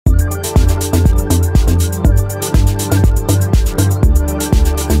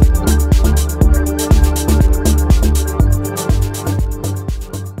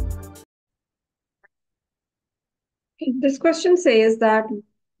This question says that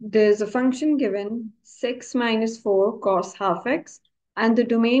there's a function given 6 minus 4 cos half x, and the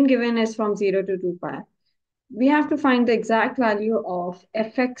domain given is from 0 to 2 pi. We have to find the exact value of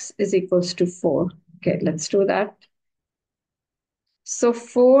fx is equals to 4. Okay, let's do that. So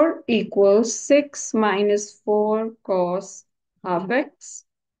 4 equals 6 minus 4 cos half x.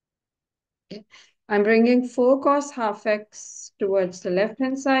 I'm bringing 4 cos half x towards the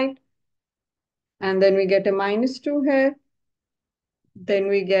left-hand side, and then we get a minus 2 here. Then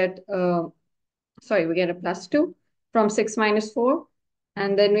we get a plus 2 from 6 minus 4.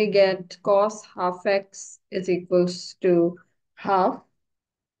 And then we get cos half x is equals to half.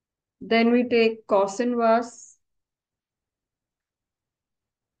 Then we take cos inverse,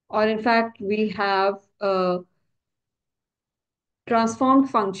 or in fact, we have a transformed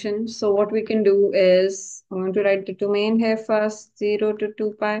function. So what we can do is, I'm going to write the domain here first, 0 to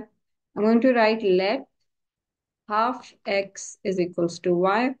 2 pi. I'm going to write let half x is equals to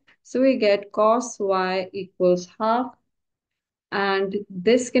y. So we get cos y equals half. And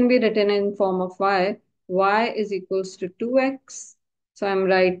this can be written in form of y. Y is equals to 2x. So I'm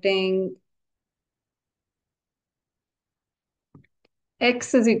writing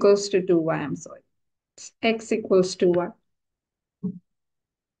x is equals to 2y. I'm sorry. X equals to y.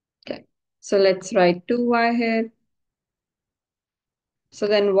 Okay. So let's write 2y here. So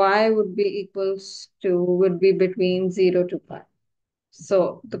then y would be between 0 to pi.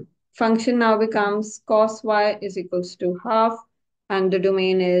 So the function now becomes cos y is equals to half, and the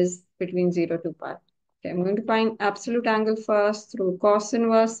domain is between 0 to pi. Okay, I'm going to find absolute angle first through cos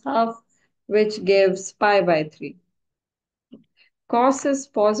inverse half, which gives pi by 3. Cos is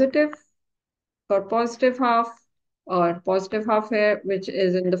positive, got positive half or positive half here, which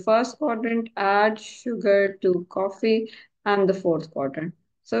is in the first quadrant. Add sugar to coffee and the fourth quadrant.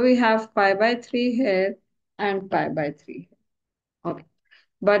 So we have pi by 3 here and pi by 3 here. Okay.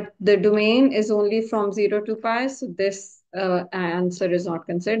 But the domain is only from 0 to pi, so this answer is not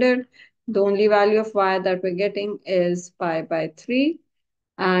considered. The only value of y that we're getting is pi by 3,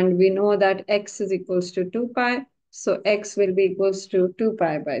 and we know that x is equals to 2 pi, so x will be equals to 2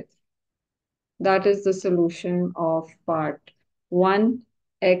 pi by 3. That is the solution of part 1.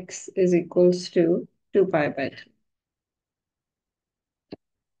 X is equals to 2 pi by 3.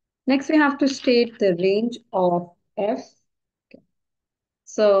 Next, we have to state the range of f.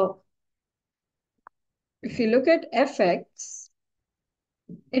 So if you look at fx,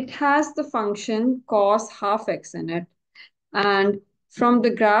 it has the function cos half x in it. And from the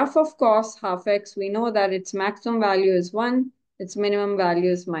graph of cos half x, we know that its maximum value is 1, its minimum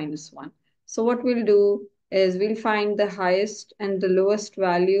value is minus 1. So what we'll do is we'll find the highest and the lowest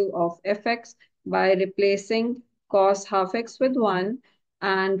value of fx by replacing cos half x with 1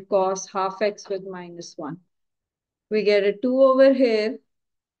 and cos half x with minus 1. We get a 2 over here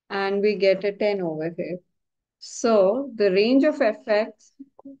and we get a 10 over here. So the range of fx,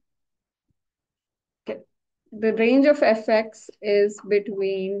 the range of fx is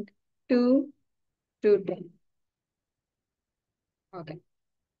between 2 to 10. Okay.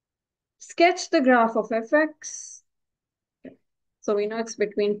 Sketch the graph of fx. So we know it's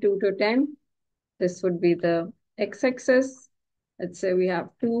between 2 to 10. This would be the x-axis. Let's say we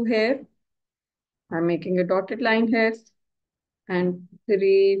have 2 here. I'm making a dotted line here. And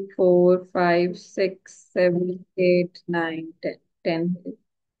 3, 4, 5, 6, 7, 8, 9, 10. 10 here.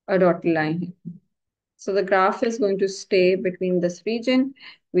 A dotted line here. So the graph is going to stay between this region.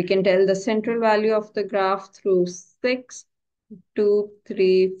 We can tell the central value of the graph through 6, 2,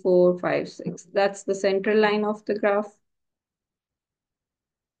 3, 4, 5, 6. That's the central line of the graph.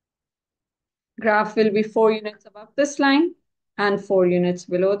 Graph will be 4 units above this line and 4 units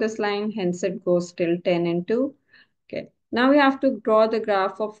below this line. Hence, it goes till 10 and 2. Okay. Now we have to draw the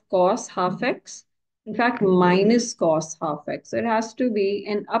graph of cos half x. In fact, minus cos half x. It has to be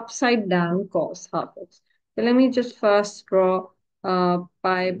an upside down cos half x. So let me just first draw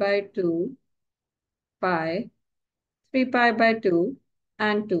pi by 2, pi, 3 pi by 2,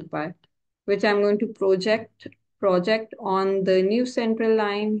 and 2 pi, which I'm going to project on the new central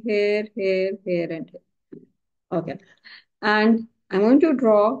line here, here, here, and here. Okay. And I'm going to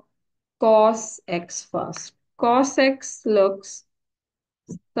draw cos x first. Cos x looks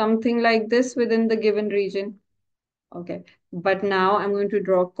something like this within the given region. Okay. But now I'm going to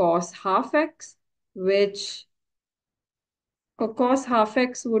draw cos half x, which cos half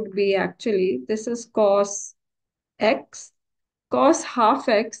x would be actually, this is cos x. Cos half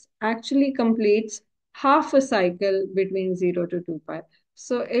x actually completes half a cycle between 0 to 2 pi.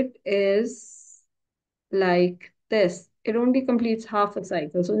 So it is like this. It only completes half a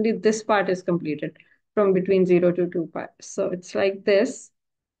cycle. So only this part is completed. from between 0 to 2 pi. So it's like this,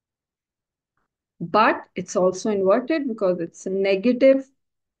 but it's also inverted because it's a negative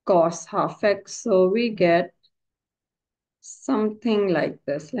cos half x. So we get something like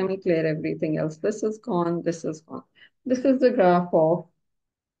this. Let me clear everything else. This is gone, this is gone. This is the graph of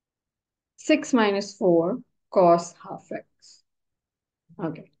 6 minus 4 cos half x.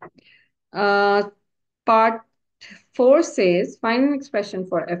 Okay. Uh, part 4 says find an expression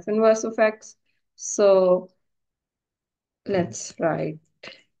for f inverse of x. So let's write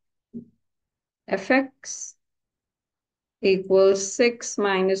fx equals 6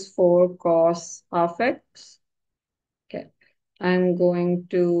 minus 4 cos half x. Okay. I'm going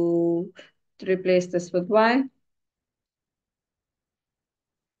to replace this with y.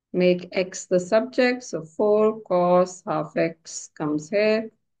 Make x the subject. So 4 cos half x comes here.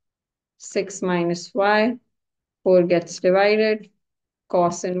 6 minus y. 4 gets divided.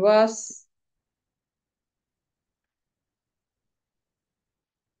 Cos inverse.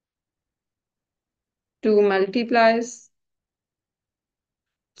 2 multiplies.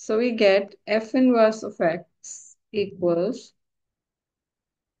 So we get f inverse of x equals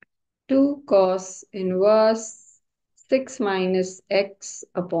 2 cos inverse 6 minus x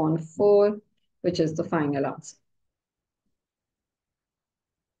upon 4, which is the final answer.